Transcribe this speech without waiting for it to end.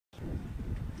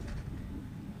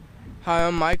Hi,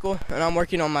 I'm Michael, and I'm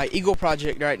working on my Eagle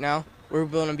project right now. We're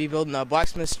going to be building a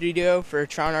blacksmith studio for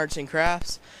Tryon Arts and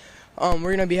Crafts. We're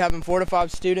going to be having 4 to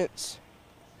 5 students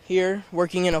here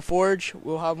working in a forge.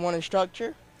 We'll have one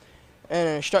instructor, and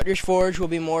an instructor's forge will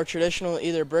be more traditional,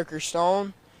 either brick or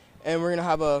stone, and we're going to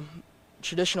have a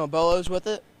traditional bellows with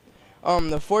it.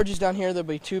 The forges down here, there'll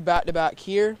be 2 back-to-back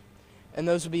here, and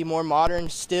those will be more modern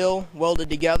steel welded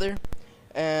together,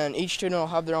 and each student will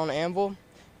have their own anvil.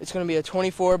 It's going to be a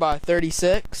 24 by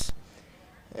 36,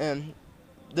 and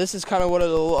this is kind of what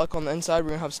it'll look like on the inside. We're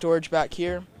going to have storage back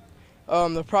here.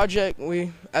 The project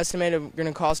we estimated going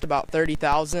to cost about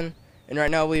 $30,000, and right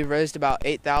now we've raised about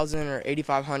 $8,000 or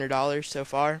 $8,500 so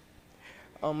far.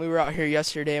 We were out here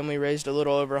yesterday and we raised a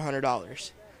little over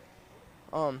 $100.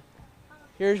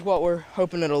 Here's what we're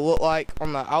hoping it'll look like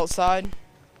on the outside.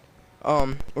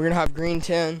 We're going to have green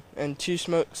tin and 2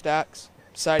 smokestacks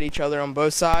beside each other on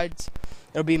both sides.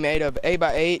 It'll be made of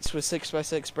 8x8s with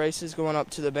 6x6 braces going up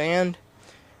to the band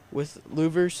with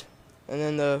louvers, and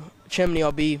then the chimney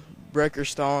will be brick or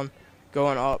stone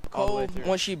going up all the way through.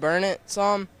 Once you burn it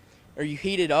some, or you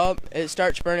heat it up, it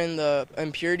starts burning the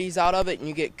impurities out of it, and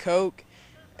you get coke.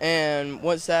 And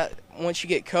once you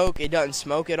get coke, it doesn't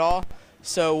smoke at all.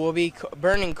 So we'll be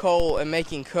burning coal and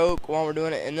making coke while we're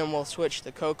doing it, and then we'll switch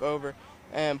the coke over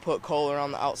and put coal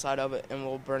around the outside of it, and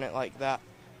we'll burn it like that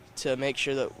to make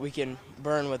sure that we can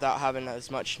burn without having as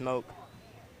much smoke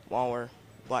while we're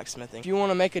blacksmithing. If you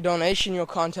want to make a donation, you'll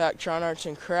contact Tryon Arts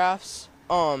and Crafts.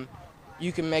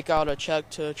 You can make out a check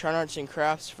to Tryon Arts and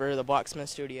Crafts for the blacksmith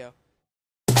studio.